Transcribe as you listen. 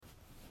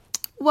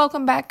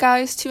Welcome back,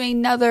 guys, to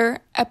another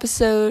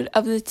episode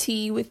of the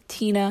Tea with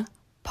Tina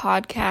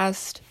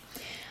podcast.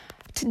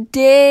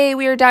 Today,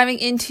 we are diving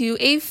into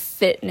a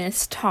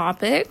fitness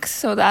topic,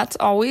 so that's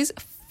always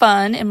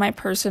fun in my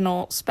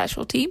personal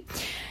specialty.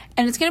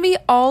 And it's going to be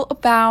all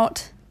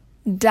about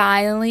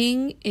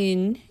dialing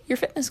in your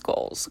fitness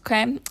goals,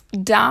 okay?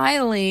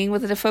 Dialing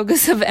with a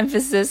focus of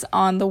emphasis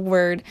on the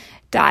word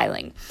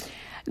dialing.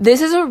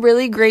 This is a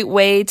really great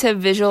way to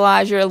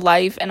visualize your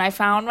life, and I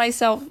found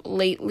myself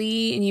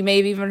lately, and you may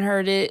have even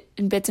heard it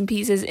in bits and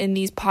pieces in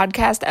these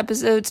podcast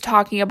episodes,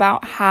 talking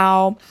about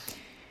how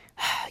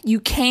you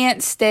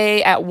can't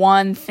stay at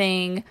one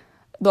thing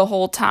the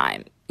whole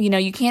time.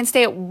 You can't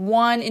stay at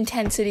one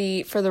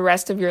intensity for the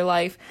rest of your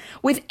life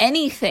with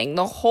anything.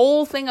 The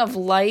whole thing of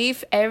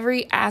life,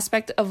 every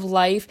aspect of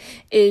life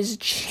is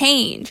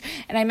change.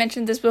 And I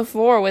mentioned this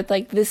before with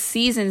the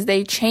seasons,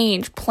 they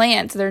change.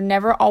 Plants, they're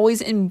never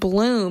always in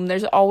bloom.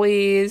 There's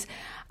always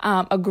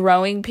a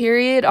growing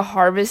period, a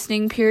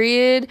harvesting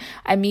period.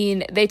 I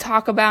mean, they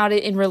talk about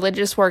it in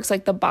religious works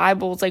like the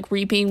Bible. It's like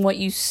reaping what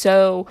you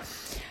sow.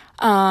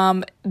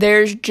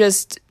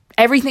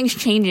 Everything's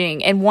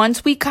changing. And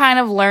once we kind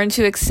of learn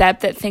to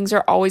accept that things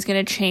are always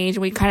going to change,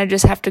 we kind of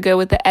just have to go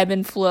with the ebb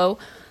and flow,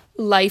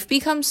 life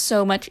becomes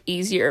so much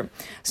easier.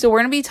 So we're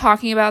going to be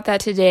talking about that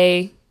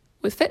today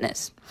with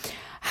fitness,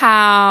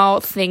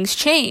 how things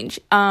change.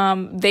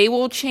 They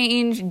will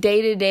change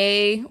day to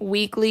day,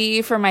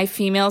 weekly. For my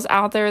females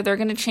out there, they're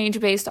going to change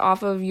based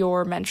off of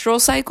your menstrual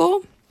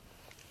cycle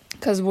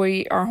because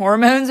our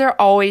hormones are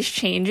always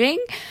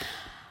changing.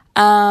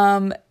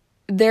 They're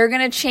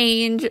going to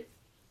change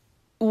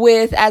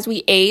as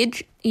we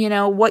age,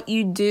 what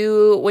you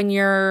do when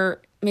you're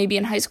maybe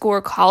in high school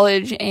or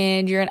college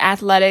and you're in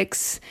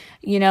athletics,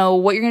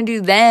 what you're going to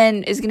do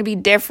then is going to be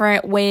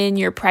different when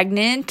you're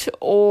pregnant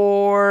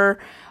or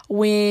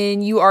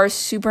when you are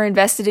super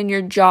invested in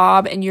your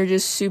job and you're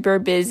just super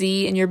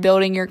busy and you're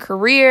building your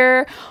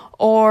career,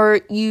 or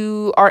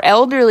you are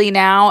elderly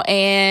now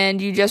and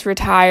you just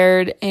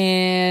retired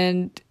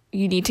and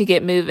you need to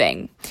get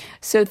moving.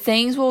 So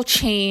things will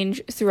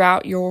change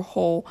throughout your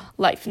whole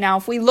life. Now,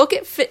 if we look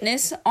at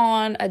fitness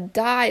on a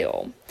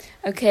dial,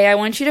 okay, I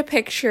want you to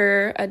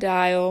picture a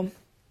dial.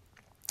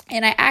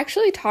 And I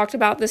actually talked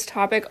about this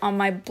topic on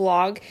my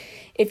blog.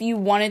 If you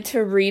wanted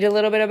to read a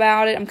little bit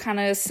about it, I'm kind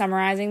of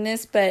summarizing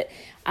this, but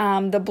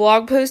the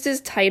blog post is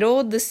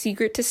titled "The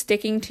Secret to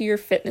Sticking to Your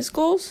Fitness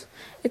Goals."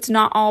 It's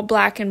not all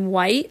black and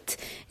white.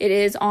 It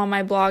is on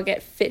my blog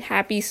at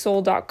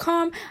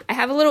fithappysoul.com. I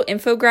have a little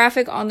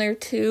infographic on there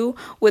too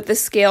with the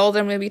scale that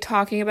I'm going to be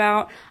talking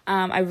about.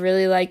 I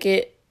really like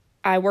it.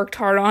 I worked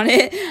hard on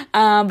it,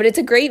 but it's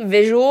a great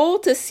visual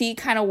to see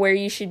kind of where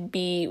you should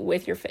be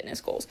with your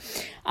fitness goals.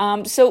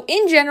 So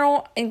in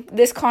general, in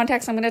this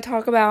context, I'm going to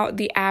talk about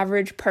the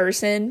average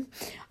person,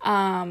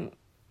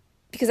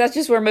 because that's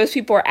just where most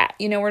people are at.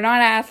 We're not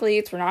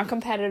athletes, we're not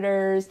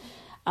competitors.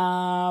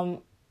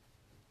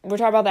 We're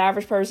talking about the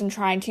average person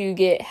trying to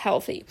get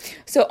healthy.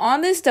 So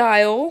on this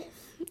dial,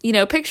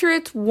 picture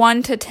it's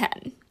 1 to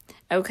 10,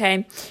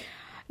 okay?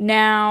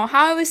 Now,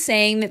 how I was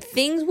saying that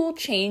things will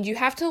change, you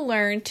have to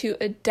learn to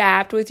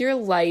adapt with your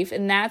life,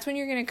 and that's when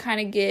you're going to kind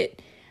of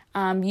get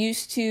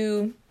used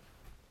to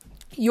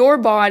your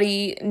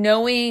body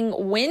knowing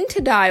when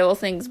to dial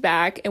things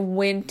back and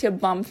when to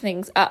bump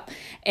things up.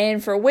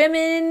 And for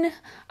women,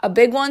 a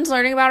big one's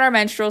learning about our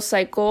menstrual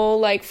cycle.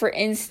 Like, for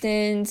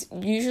instance,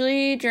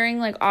 usually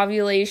during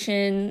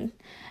ovulation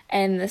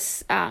and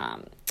this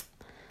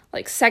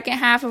second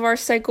half of our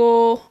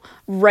cycle,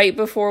 right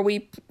before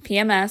we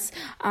PMS,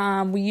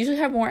 we usually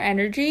have more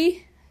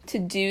energy to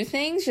do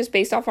things just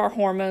based off our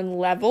hormone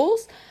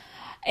levels.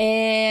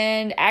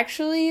 And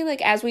actually,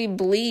 as we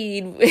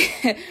bleed,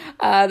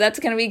 that's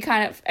going to be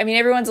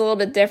everyone's a little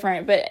bit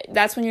different, but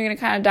that's when you're going to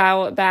kind of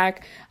dial it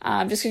back,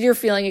 just because you're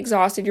feeling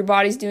exhausted. Your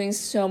body's doing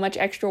so much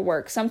extra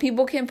work. Some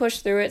people can push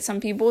through it. Some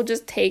people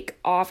just take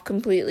off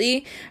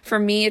completely. For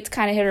me, it's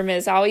kind of hit or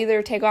miss. I'll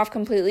either take off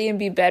completely and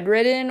be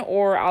bedridden,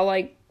 or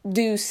I'll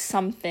do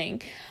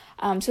something.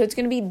 So it's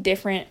going to be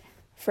different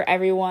for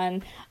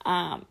everyone.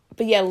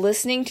 But yeah,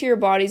 listening to your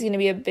body is going to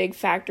be a big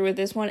factor with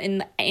this one,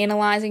 and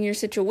analyzing your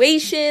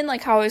situation,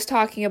 like how I was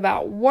talking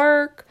about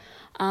work.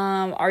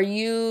 Are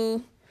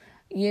you,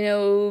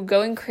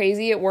 going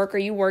crazy at work? Are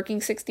you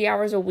working 60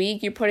 hours a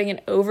week? You're putting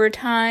in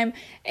overtime,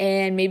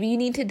 and maybe you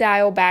need to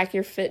dial back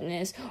your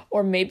fitness,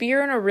 or maybe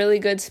you're in a really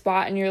good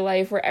spot in your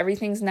life where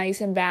everything's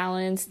nice and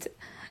balanced.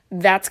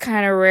 That's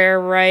kind of rare,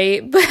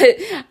 right? But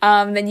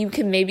then you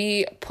can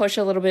maybe push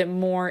a little bit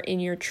more in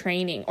your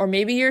training, or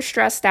maybe you're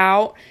stressed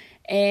out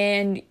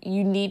and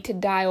you need to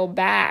dial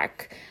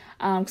back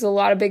because a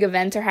lot of big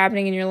events are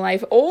happening in your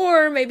life,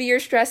 or maybe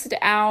you're stressed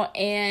out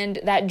and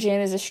that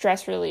gym is a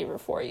stress reliever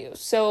for you.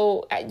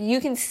 So you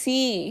can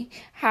see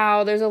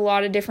how there's a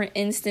lot of different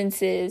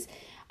instances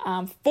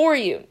for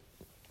you.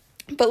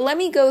 But let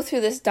me go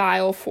through this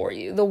dial for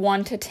you, the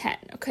 1 to 10,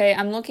 okay?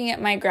 I'm looking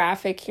at my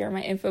graphic here,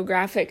 my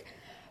infographic.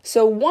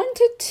 So 1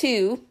 to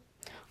 2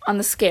 on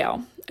the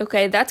scale.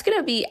 Okay, that's going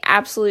to be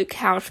absolute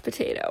couch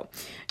potato.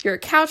 You're a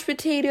couch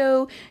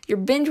potato, you're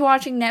binge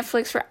watching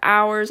Netflix for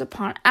hours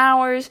upon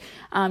hours,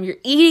 your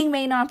eating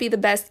may not be the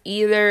best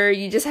either,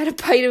 you just had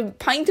a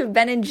pint of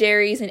Ben &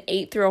 Jerry's and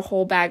ate through a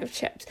whole bag of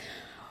chips.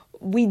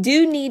 We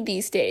do need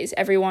these days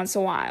every once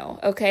in a while,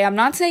 okay? I'm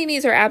not saying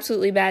these are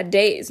absolutely bad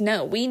days.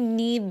 No, we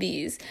need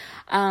these.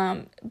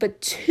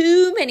 But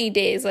too many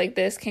days like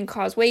this can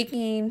cause weight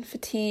gain,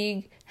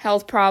 fatigue,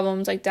 health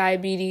problems like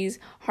diabetes,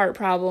 heart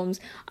problems.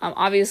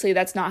 Obviously,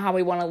 that's not how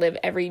we want to live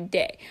every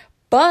day.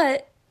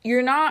 But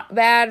you're not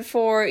bad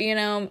for,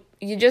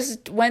 you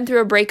just went through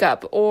a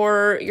breakup,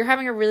 or you're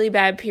having a really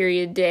bad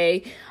period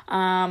day,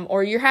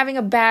 or you're having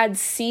a bad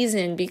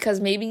season because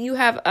maybe you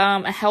have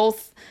a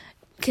health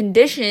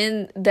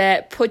condition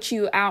that puts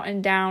you out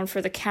and down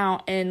for the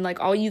count, and like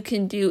all you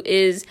can do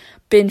is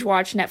binge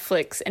watch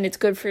Netflix, and it's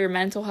good for your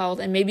mental health,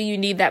 and maybe you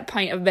need that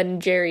pint of Ben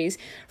 & Jerry's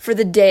for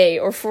the day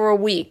or for a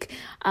week,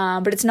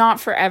 but it's not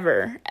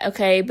forever,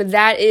 okay? But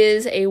that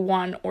is a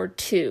 1 or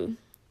 2.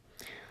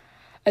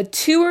 A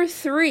 2 or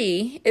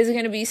 3 is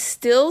going to be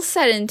still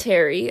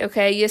sedentary,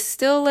 okay? You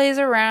still laze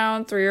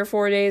around 3 or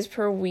 4 days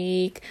per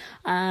week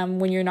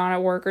when you're not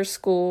at work or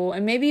school,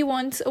 and maybe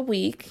once a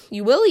week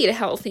you will eat a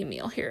healthy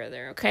meal here or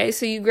there, okay?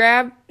 So you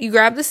grab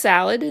the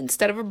salad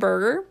instead of a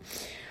burger.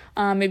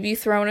 Maybe you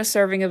throw in a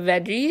serving of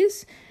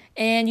veggies,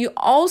 and you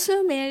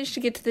also manage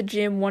to get to the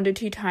gym 1 to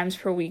 2 times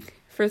per week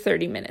for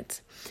 30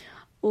 minutes.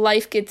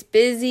 Life gets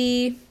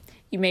busy.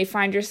 You may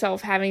find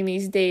yourself having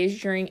these days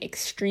during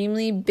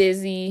extremely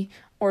busy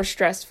or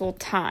stressful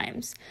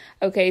times.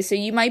 Okay, so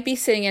you might be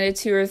sitting at a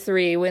 2 or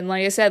 3 when,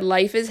 like I said,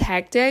 life is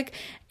hectic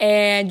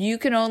and you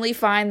can only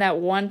find that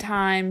one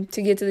time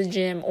to get to the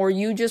gym, or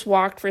you just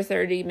walked for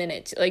 30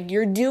 minutes. Like,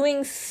 you're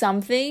doing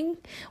something,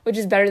 which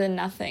is better than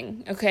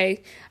nothing,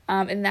 okay?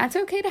 And that's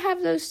okay to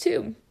have those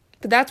too.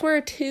 But that's where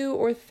a 2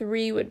 or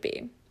 3 would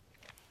be.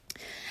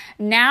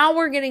 Now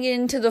we're going to get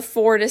into the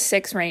 4 to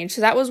 6 range.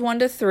 So that was 1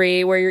 to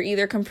 3, where you're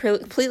either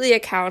completely a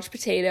couch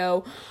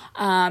potato,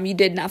 you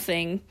did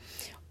nothing,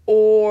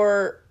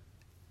 or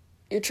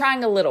you're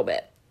trying a little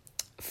bit.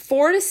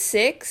 4 to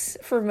 6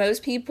 for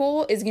most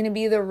people is going to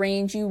be the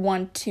range you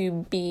want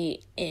to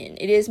be in.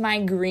 It is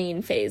my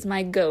green phase,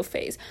 my go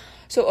phase.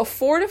 So a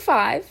 4 to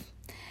 5,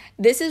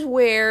 this is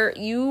where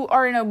you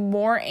are in a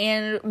more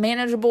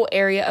manageable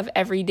area of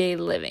everyday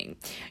living.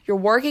 You're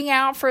working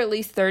out for at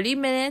least 30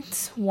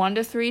 minutes, 1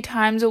 to 3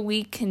 times a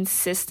week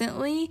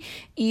consistently,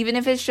 even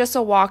if it's just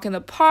a walk in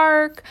the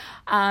park,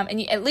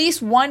 and at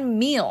least one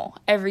meal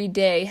every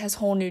day has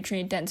whole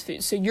nutrient-dense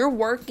food. So you're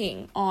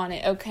working on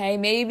it, okay?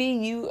 Maybe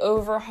you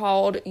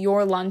overhauled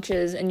your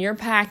lunches and you're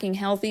packing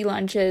healthy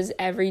lunches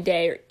every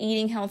day or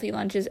eating healthy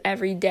lunches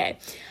every day.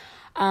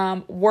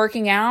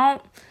 Working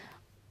out,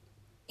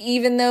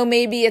 even though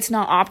maybe it's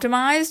not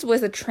optimized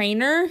with a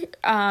trainer,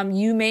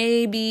 you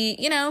may be,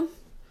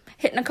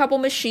 hitting a couple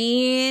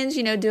machines,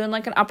 doing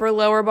like an upper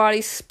lower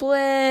body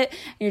split,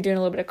 and you're doing a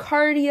little bit of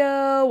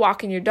cardio,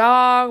 walking your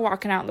dog,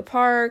 walking out in the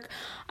park,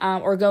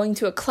 or going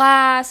to a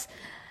class.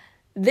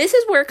 This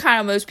is where kind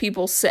of most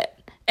people sit,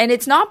 and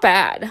it's not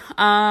bad.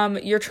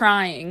 You're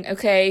trying,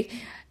 okay?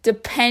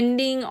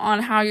 Depending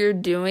on how you're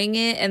doing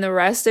it in the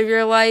rest of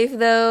your life,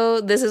 though,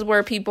 this is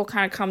where people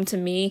kind of come to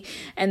me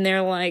and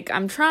they're like,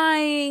 I'm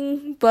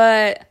trying,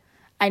 but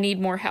I need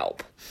more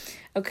help.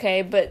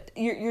 Okay, but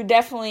you're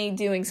definitely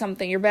doing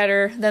something. You're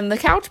better than the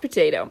couch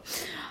potato.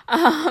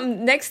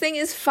 Next thing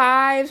is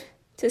 5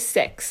 to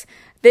 6.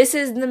 This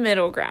is the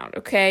middle ground,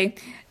 okay?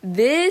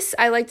 This,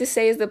 I like to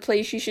say, is the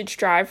place you should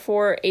strive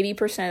for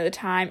 80% of the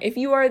time. If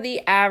you are the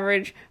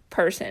average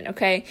person,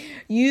 okay?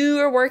 You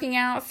are working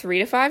out 3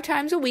 to 5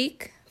 times a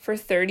week for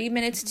 30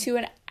 minutes to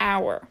an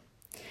hour.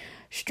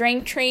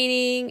 Strength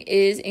training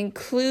is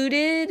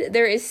included.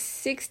 There is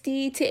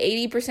 60 to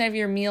 80% of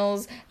your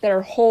meals that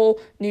are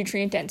whole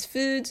nutrient-dense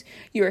foods.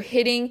 You are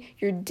hitting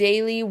your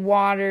daily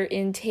water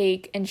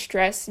intake, and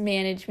stress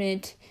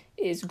management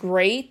is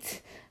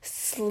great.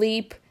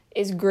 Sleep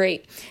is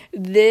great.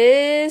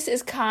 This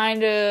is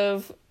kind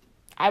of,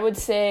 I would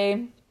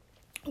say,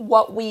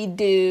 what we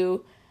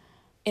do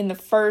in the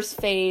first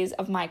phase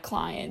of my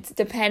clients.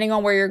 Depending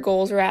on where your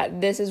goals are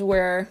at, this is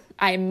where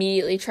I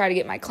immediately try to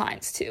get my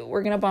clients to.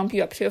 We're going to bump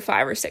you up to a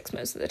 5 or 6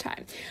 most of the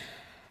time.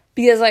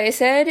 Because like I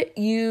said,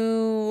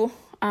 you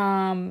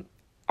are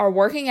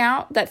working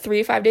out that 3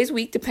 to 5 days a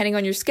week, depending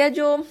on your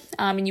schedule.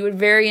 And you would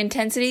vary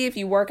intensity. If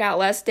you work out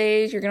less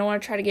days, you're going to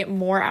want to try to get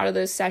more out of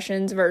those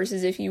sessions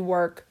versus if you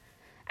work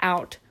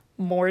out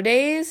more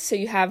days, so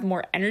you have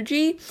more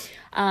energy.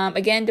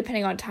 Again,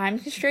 depending on time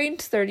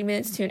constraints, 30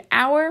 minutes to an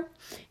hour.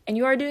 And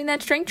you are doing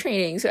that strength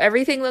training, so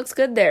everything looks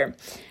good there.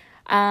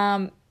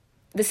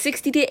 The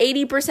 60 to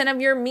 80%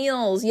 of your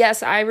meals,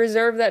 yes, I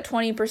reserve that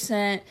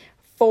 20%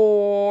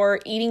 for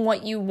eating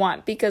what you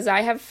want, because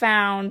I have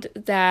found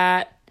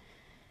that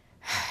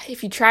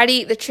if you try to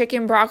eat the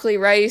chicken, broccoli,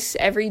 rice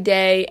every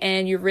day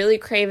and you're really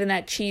craving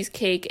that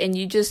cheesecake and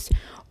you just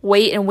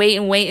wait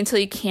until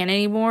you can't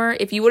anymore,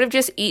 if you would have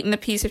just eaten the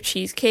piece of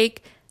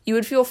cheesecake, You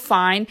would feel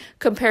fine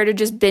compared to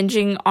just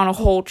binging on a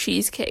whole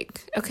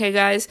cheesecake. Okay,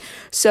 guys?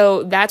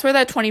 So that's where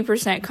that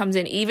 20% comes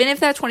in. Even if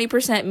that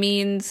 20%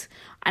 means,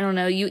 I don't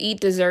know, you eat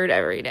dessert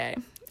every day,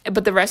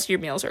 but the rest of your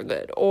meals are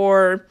good.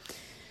 Or,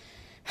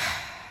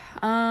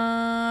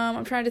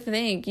 I'm trying to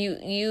think.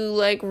 You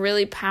like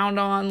really pound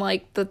on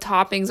like the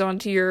toppings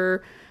onto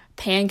your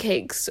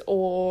pancakes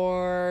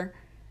or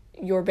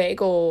your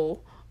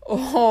bagel,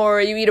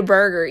 or you eat a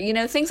burger,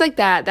 things like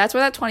that. That's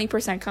where that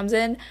 20% comes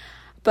in.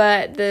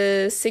 But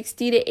the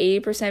 60 to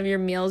 80% of your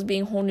meals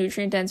being whole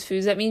nutrient dense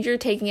foods, that means you're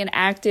taking an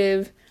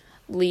active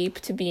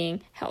leap to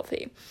being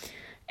healthy.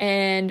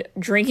 And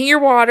drinking your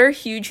water,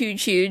 huge,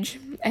 huge, huge.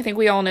 I think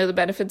we all know the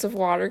benefits of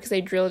water because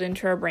they drill it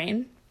into our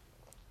brain.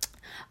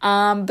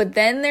 But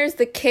then there's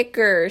the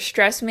kicker,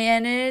 stress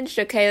managed.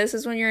 Okay, this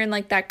is when you're in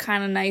like that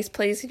kind of nice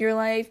place in your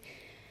life.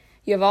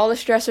 You have all the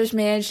stressors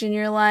managed in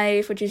your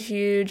life, which is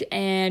huge,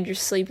 and you're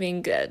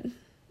sleeping good.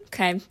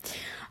 Okay.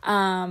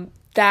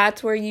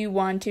 That's where you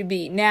want to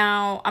be.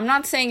 Now, I'm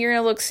not saying you're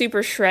going to look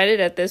super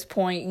shredded at this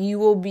point. You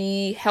will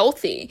be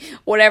healthy.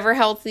 Whatever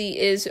healthy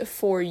is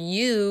for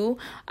you.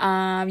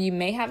 You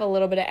may have a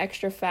little bit of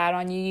extra fat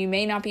on you. You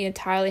may not be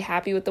entirely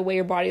happy with the way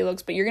your body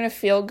looks, but you're going to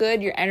feel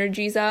good. Your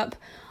energy's up.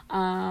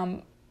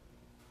 And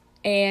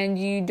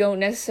you don't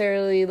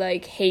necessarily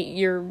like hate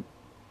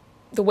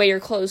the way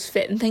your clothes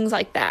fit and things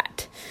like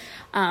that.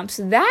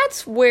 So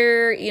that's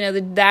where,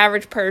 the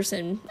average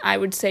person, I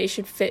would say,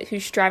 should fit,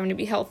 who's striving to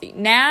be healthy.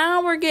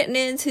 Now we're getting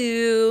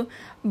into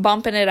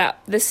bumping it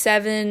up, the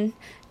 7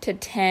 to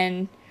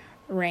 10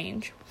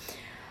 range.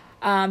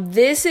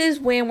 This is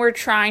when we're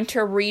trying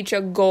to reach a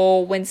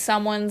goal, when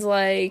someone's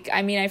like,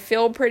 I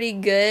feel pretty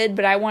good,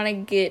 but I want to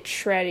get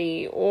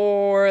shreddy,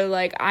 or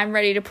like, I'm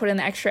ready to put in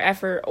the extra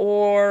effort,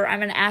 or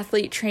I'm an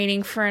athlete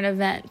training for an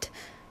event,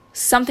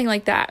 something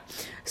like that.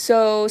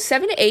 So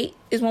 7 to 8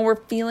 is when we're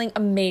feeling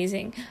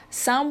amazing.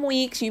 Some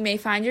weeks you may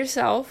find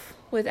yourself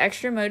with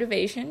extra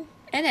motivation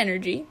and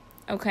energy,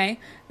 okay?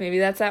 Maybe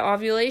that's that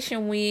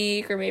ovulation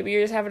week, or maybe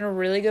you're just having a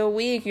really good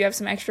week. You have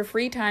some extra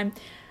free time.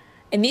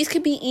 And these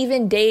could be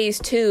even days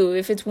too.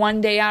 If it's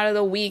one day out of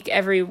the week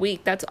every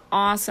week, that's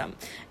awesome.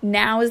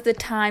 Now is the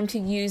time to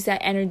use that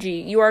energy.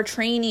 You are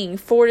training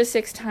 4 to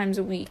 6 times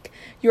a week.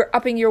 You're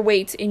upping your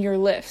weights in your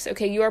lifts,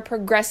 okay? You are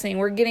progressing.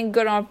 We're getting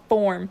good on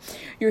form.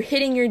 You're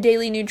hitting your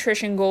daily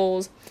nutrition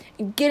goals,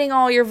 getting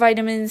all your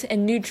vitamins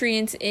and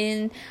nutrients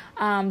in.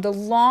 The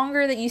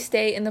longer that you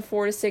stay in the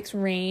 4 to 6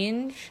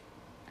 range,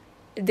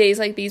 days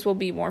like these will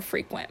be more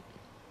frequent.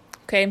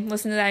 Okay,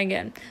 listen to that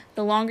again.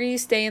 The longer you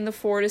stay in the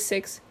 4 to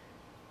 6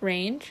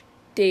 range,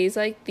 days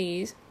like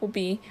these will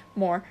be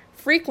more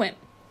frequent.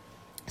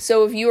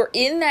 So if you're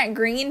in that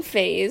green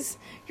phase,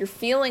 you're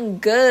feeling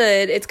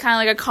good, it's kind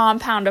of like a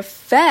compound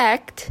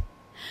effect,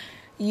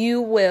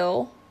 you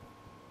will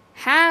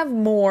have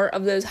more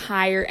of those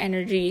higher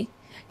energy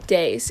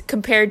days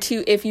compared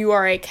to if you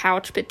are a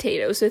couch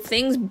potato. So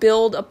things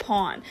build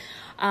upon.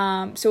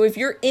 So if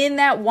you're in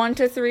that 1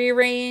 to 3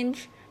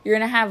 range, you're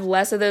going to have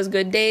less of those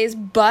good days.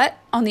 But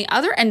on the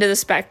other end of the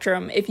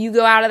spectrum, if you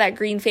go out of that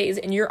green phase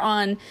and you're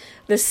on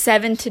the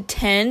 7 to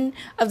 10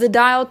 of the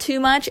dial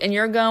too much and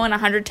you're going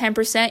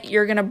 110%,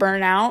 you're going to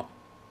burn out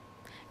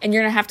and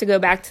you're going to have to go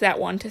back to that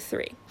 1 to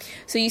 3.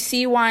 So you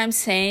see why I'm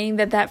saying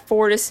that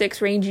 4 to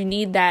 6 range, you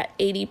need that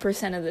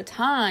 80% of the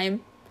time.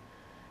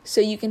 So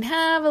you can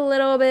have a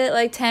little bit,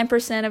 like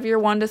 10% of your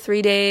 1 to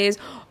 3 days.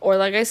 Or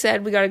like I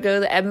said, we got to go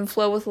the ebb and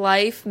flow with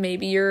life.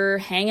 Maybe you're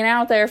hanging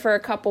out there for a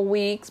couple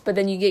weeks, but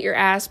then you get your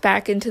ass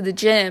back into the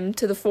gym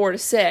to the 4 to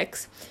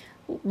 6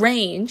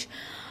 range.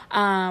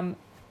 And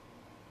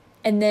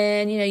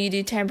then, you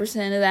do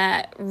 10% of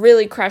that,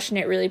 really crushing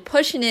it, really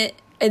pushing it.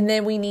 And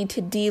then we need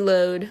to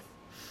deload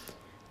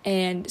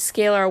and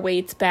scale our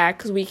weights back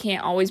because we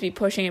can't always be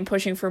pushing and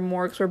pushing for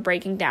more because we're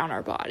breaking down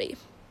our body.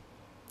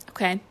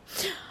 Okay?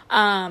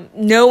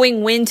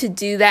 Knowing when to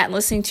do that and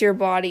listening to your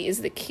body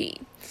is the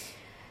key.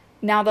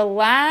 Now, the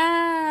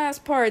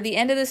last part, the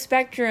end of the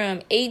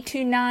spectrum, 8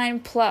 to 9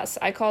 plus.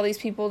 I call these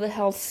people the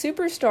health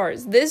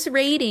superstars. This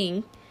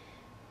rating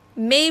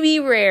may be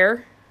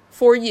rare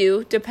for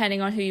you,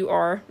 depending on who you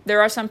are.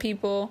 There are some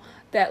people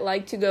that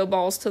like to go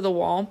balls to the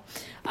wall.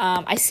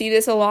 I see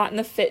this a lot in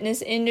the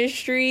fitness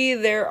industry.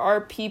 There are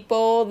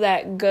people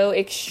that go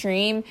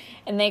extreme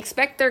and they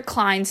expect their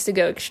clients to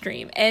go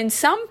extreme. And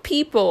some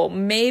people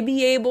may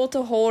be able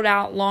to hold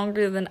out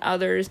longer than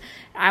others.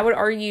 I would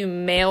argue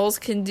males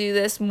can do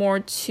this more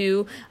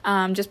too,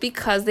 just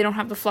because they don't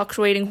have the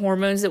fluctuating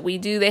hormones that we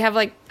do. They have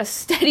like a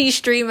steady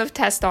stream of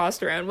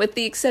testosterone, with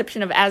the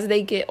exception of as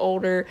they get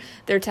older,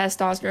 their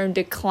testosterone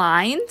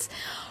declines.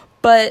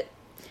 But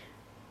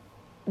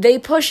they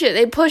push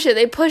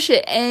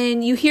it,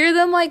 and you hear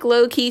them like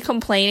low-key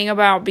complaining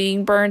about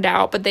being burned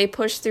out, but they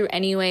push through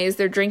anyways.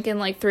 They're drinking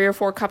like 3 or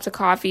 4 cups of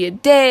coffee a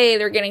day.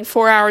 They're getting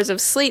 4 hours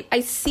of sleep.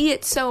 I see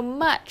it so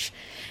much.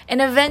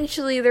 And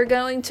eventually they're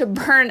going to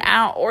burn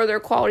out, or their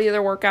quality of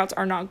their workouts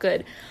are not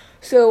good.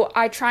 So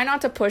I try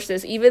not to push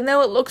this, even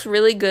though it looks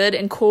really good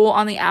and cool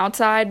on the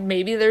outside.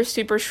 Maybe they're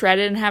super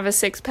shredded and have a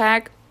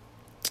 6-pack.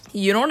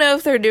 You don't know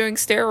if they're doing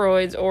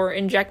steroids or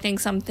injecting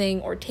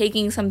something or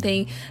taking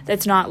something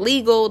that's not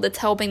legal that's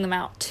helping them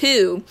out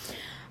too.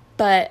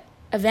 But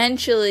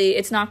eventually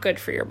it's not good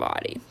for your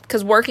body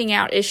because working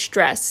out is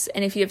stress.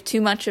 And if you have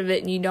too much of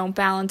it and you don't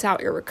balance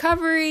out your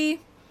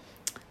recovery,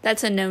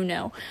 that's a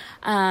no-no.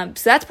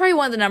 So that's probably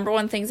one of the number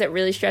one things that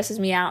really stresses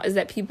me out is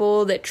that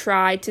people that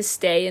try to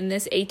stay in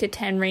this 8 to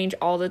 10 range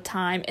all the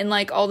time. And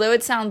like, although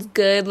it sounds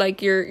good,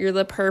 like you're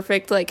the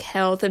perfect like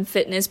health and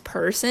fitness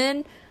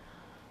person,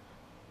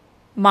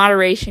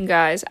 moderation,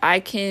 guys. I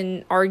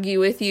can argue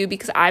with you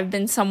because I've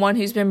been someone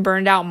who's been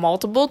burned out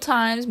multiple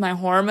times. My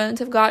hormones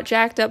have got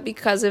jacked up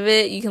because of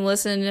it. You can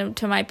listen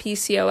to my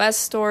PCOS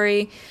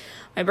story,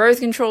 my birth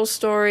control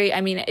story.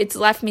 I mean, it's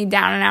left me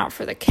down and out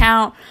for the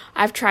count.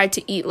 I've tried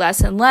to eat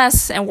less and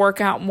less and work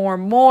out more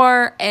and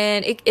more,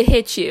 and it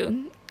hits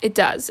you. It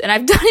does. And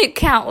I've done it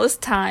countless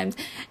times.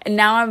 And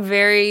now I'm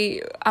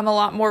a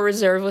lot more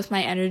reserved with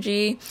my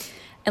energy.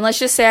 And let's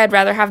just say I'd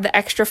rather have the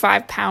extra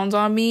 5 pounds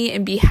on me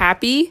and be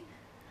happy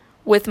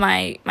with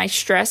my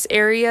stress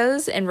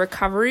areas and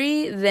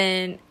recovery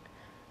than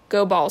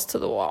go balls to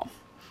the wall.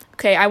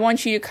 Okay, I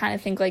want you to kind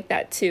of think like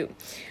that too.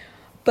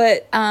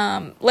 But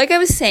like I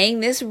was saying,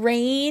 this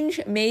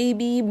range may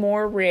be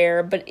more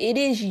rare, but it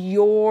is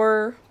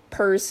your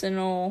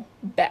personal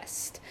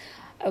best.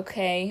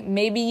 Okay,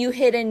 maybe you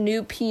hit a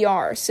new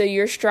PR, so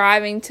you're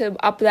striving to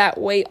up that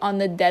weight on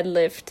the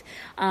deadlift,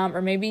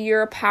 or maybe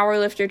you're a power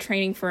lifter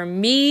training for a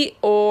meet,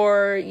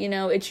 or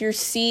it's your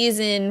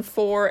season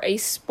for a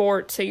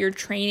sport, so you're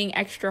training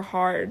extra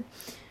hard,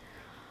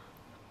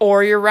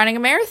 or you're running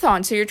a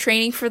marathon, so you're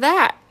training for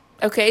that.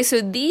 Okay,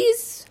 so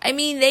these,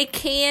 they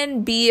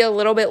can be a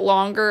little bit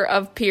longer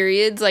of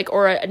periods,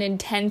 or an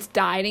intense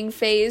dieting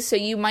phase, so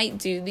you might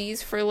do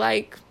these for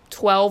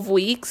 12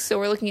 weeks, so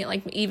we're looking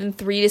at even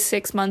 3 to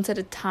 6 months at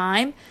a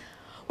time,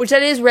 which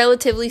that is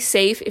relatively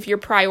safe if you're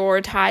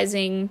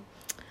prioritizing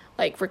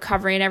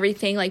recovery and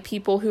everything. Like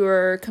people who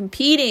are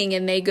competing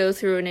and they go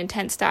through an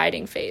intense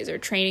dieting phase or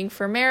training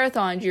for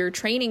marathons, you're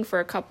training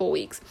for a couple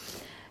weeks,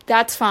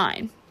 that's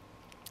fine.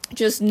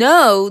 Just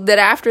know that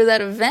after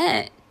that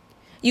event,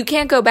 you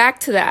can't go back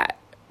to that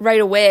right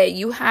away.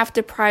 You have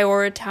to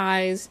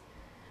prioritize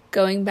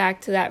going back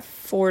to that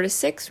 4 to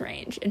 6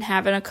 range and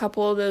having a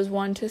couple of those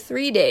 1 to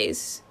 3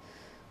 days.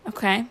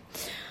 Okay?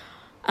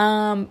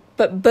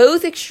 But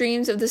both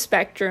extremes of the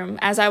spectrum,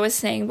 as I was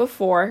saying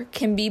before,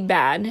 can be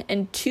bad,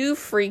 and too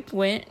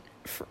frequent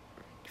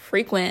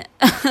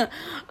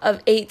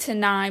of 8 to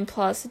 9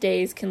 plus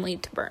days can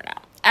lead to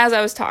burnout, as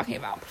I was talking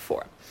about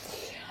before.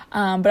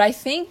 But I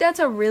think that's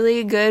a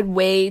really good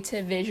way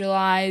to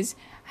visualize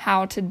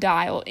how to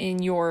dial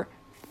in your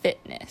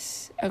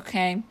fitness.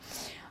 Okay?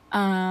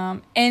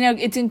 And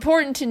it's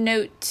important to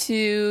note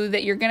too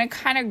that you're going to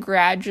kind of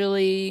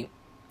gradually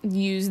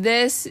use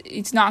this.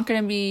 It's not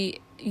going to be,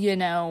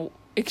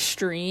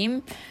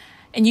 extreme,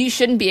 and you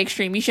shouldn't be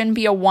extreme. You shouldn't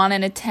be a 1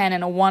 and a 10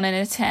 and a 1 and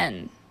a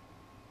 10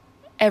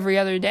 every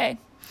other day.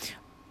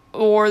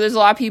 Or there's a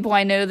lot of people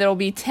I know that'll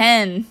be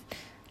 10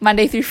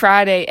 Monday through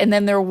Friday and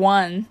then they're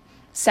 1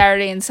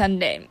 Saturday and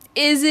Sunday.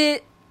 Is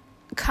it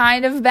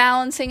kind of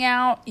balancing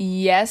out?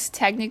 Yes,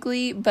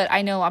 technically, but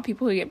I know a lot of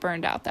people who get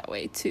burned out that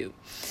way too.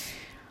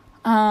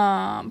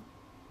 Another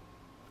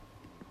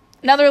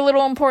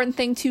little important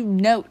thing to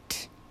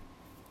note,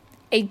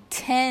 a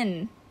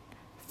 10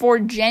 for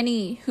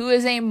Jenny, who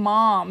is a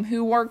mom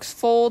who works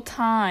full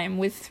time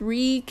with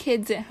 3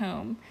 kids at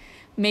home,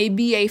 may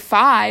be a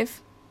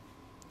 5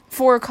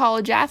 for a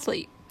college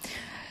athlete.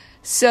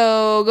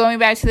 So going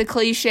back to the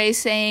cliche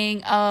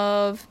saying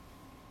of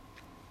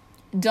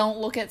don't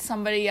look at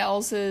somebody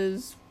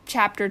else's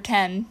chapter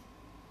 10,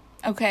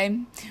 okay?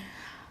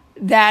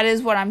 That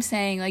is what I'm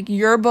saying.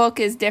 Your book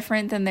is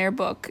different than their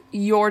book.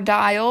 Your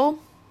dial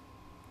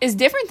is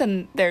different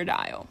than their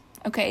dial,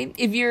 okay?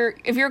 If you're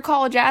a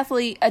college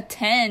athlete, a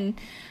 10,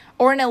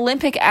 or an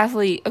Olympic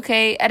athlete,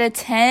 okay? At a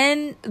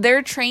 10,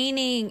 they're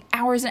training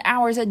hours and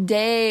hours a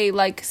day,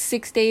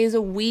 6 days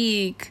a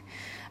week,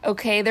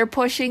 okay? They're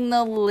pushing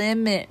the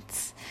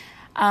limits.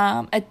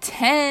 A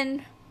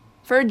 10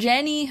 for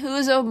Jenny, who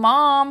is a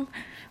mom,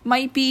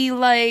 might be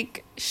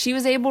she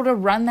was able to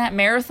run that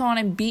marathon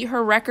and beat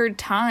her record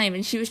time,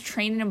 and she was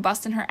training and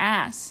busting her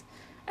ass.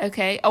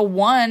 Okay, a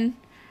 1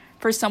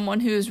 for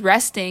someone who's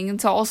resting,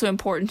 it's also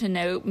important to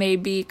note, may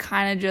be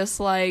kind of just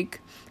an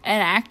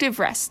active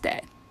rest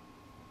day.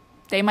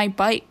 They might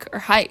bike or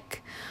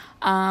hike.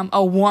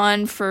 A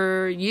 1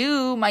 for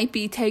you might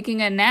be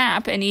taking a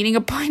nap and eating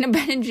a pint of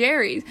Ben &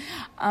 Jerry's.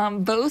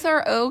 Both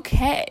are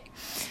okay.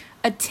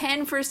 A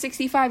 10 for a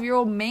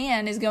 65-year-old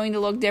man is going to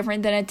look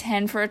different than a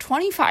 10 for a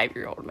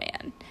 25-year-old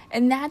man.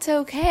 And that's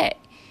okay.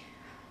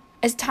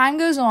 As time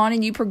goes on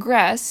and you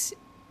progress,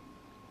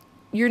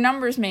 your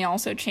numbers may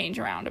also change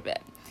around a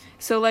bit.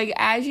 So,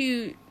 as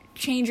you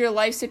change your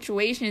life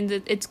situations,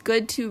 it's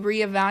good to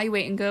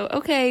reevaluate and go,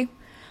 okay,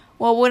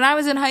 well, when I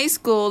was in high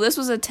school, this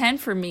was a 10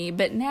 for me,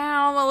 but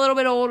now I'm a little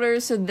bit older,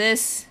 so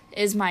this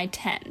is my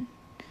 10.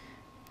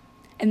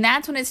 And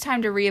that's when it's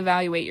time to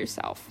reevaluate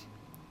yourself.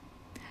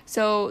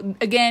 So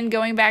again,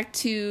 going back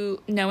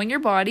to knowing your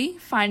body,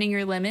 finding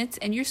your limits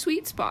and your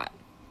sweet spot,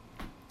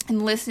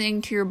 and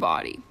listening to your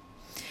body.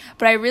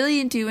 But I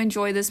really do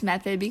enjoy this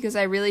method because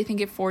I really think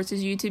it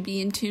forces you to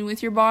be in tune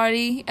with your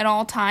body at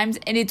all times.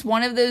 And it's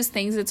one of those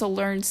things that's a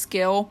learned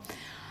skill.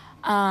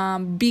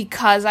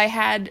 Because I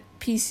had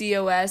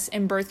PCOS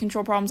and birth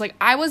control problems, like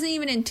I wasn't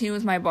even in tune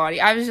with my body.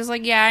 I was just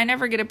like, yeah, I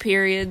never get a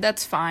period.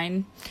 That's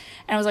fine.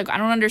 And I was like, I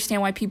don't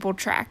understand why people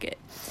track it.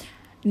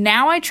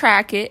 Now I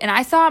track it, and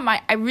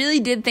I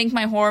really did think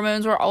my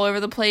hormones were all over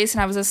the place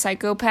and I was a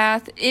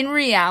psychopath. In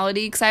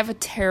reality, because I have a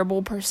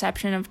terrible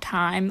perception of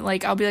time,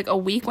 like I'll be like, a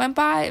week went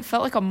by, it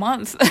felt like a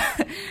month.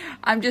 I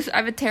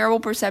have a terrible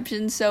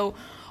perception. So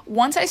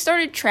once I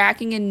started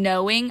tracking and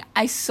knowing,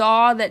 I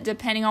saw that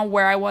depending on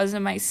where I was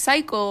in my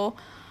cycle,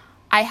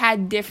 I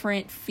had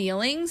different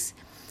feelings.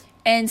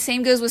 And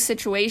same goes with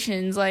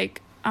situations,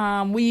 like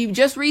we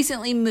just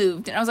recently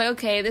moved, and I was like,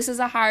 okay, this is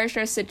a higher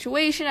stress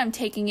situation. I'm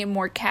taking in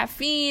more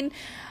caffeine.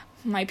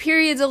 My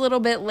period's a little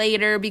bit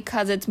later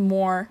because it's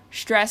more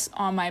stress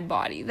on my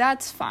body.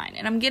 That's fine.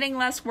 And I'm getting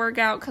less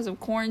workout because of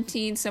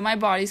quarantine, so my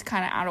body's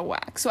kind of out of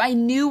whack. So I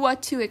knew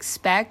what to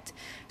expect,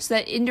 so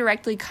that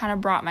indirectly kind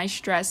of brought my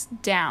stress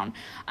down.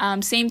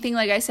 Same thing,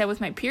 like I said, with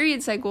my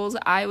period cycles,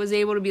 I was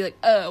able to be like,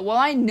 well,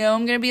 I know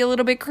I'm going to be a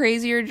little bit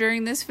crazier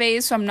during this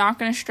phase, so I'm not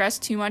going to stress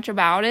too much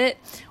about it.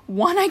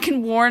 One, I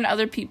can warn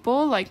other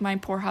people, like my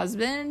poor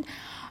husband,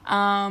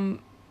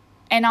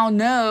 and I'll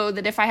know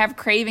that if I have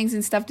cravings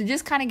and stuff, to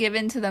just kind of give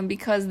in to them,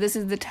 because this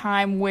is the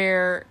time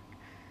where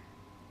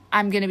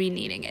I'm going to be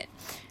needing it.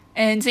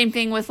 And same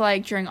thing with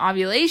like during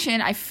ovulation,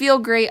 I feel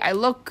great, I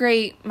look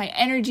great, my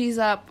energy's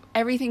up,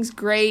 everything's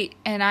great,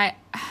 and I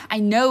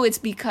know it's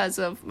because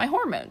of my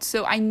hormones.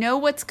 So I know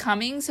what's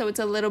coming, so it's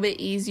a little bit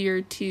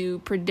easier to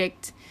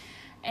predict,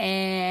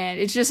 and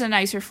it's just a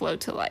nicer flow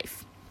to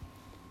life.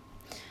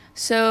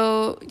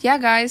 So yeah,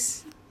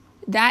 guys,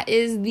 that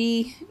is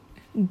the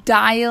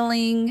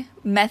dialing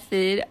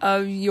method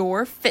of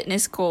your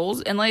fitness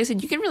goals. And like I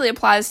said, you can really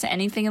apply this to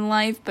anything in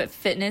life, but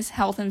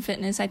health and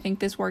fitness, I think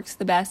this works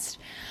the best.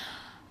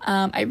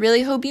 I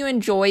really hope you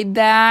enjoyed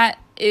that.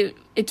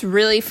 It's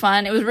really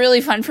fun. It was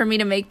really fun for me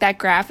to make that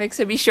graphic,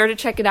 so be sure to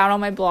check it out on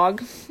my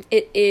blog.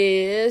 It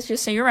is,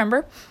 just so you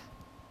remember,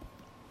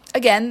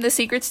 again, the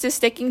secrets to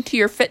sticking to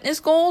your fitness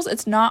goals.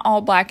 It's not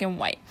all black and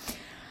white.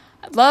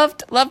 I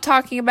loved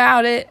talking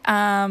about it,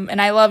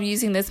 and I love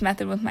using this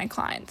method with my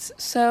clients.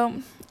 So,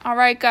 all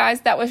right,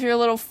 guys, that was your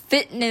little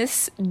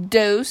fitness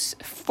dose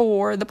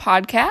for the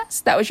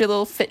podcast. That was your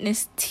little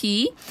fitness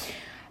tea.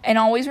 And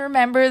always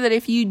remember that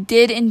if you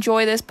did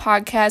enjoy this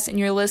podcast and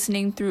you're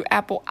listening through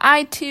Apple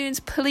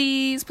iTunes,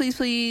 please, please,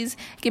 please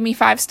give me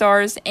 5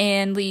 stars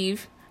and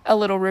leave a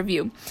little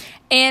review.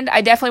 And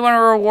I definitely want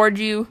to reward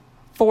you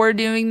for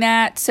doing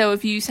that. So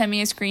if you send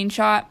me a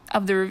screenshot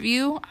of the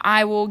review,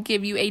 I will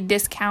give you a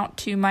discount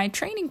to my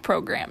training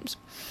programs.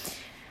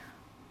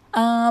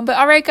 But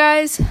all right,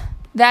 guys,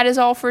 that is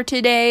all for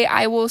today.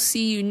 I will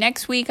see you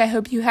next week. I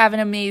hope you have an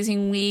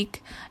amazing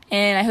week,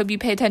 and I hope you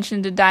pay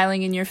attention to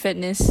dialing in your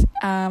fitness,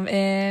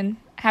 and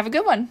have a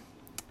good one.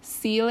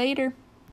 See you later.